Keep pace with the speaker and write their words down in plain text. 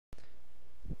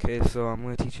Okay, so I'm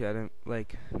gonna teach you how to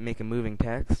make a moving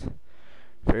text.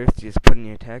 First, you just put in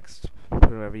your text, put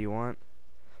whatever you want,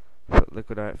 put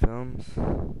liquid art films,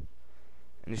 and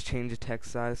just change the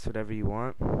text size to whatever you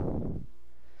want.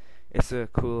 It's a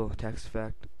cool text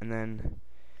effect, and then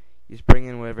you just bring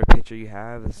in whatever picture you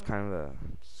have. It's kind of a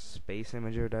space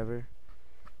image or whatever,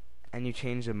 and you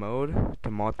change the mode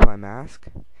to multiply mask,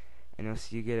 and you'll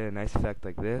see you get a nice effect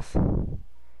like this.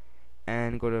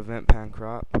 And go to event pan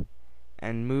crop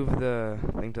and move the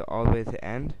thing to all the way to the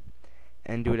end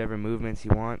and do whatever movements you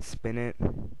want. Spin it.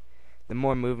 The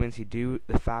more movements you do,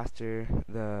 the faster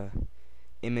the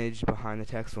image behind the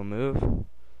text will move.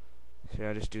 So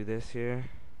I'll just do this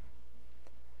here,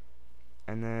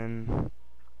 and then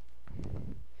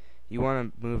you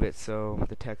want to move it so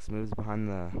the text moves behind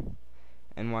the,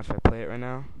 and watch if I play it right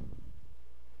now.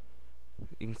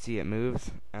 You can see it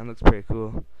moves and it looks pretty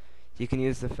cool. You can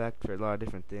use the effect for a lot of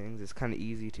different things. It's kind of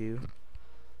easy too.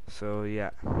 So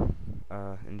yeah,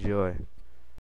 enjoy.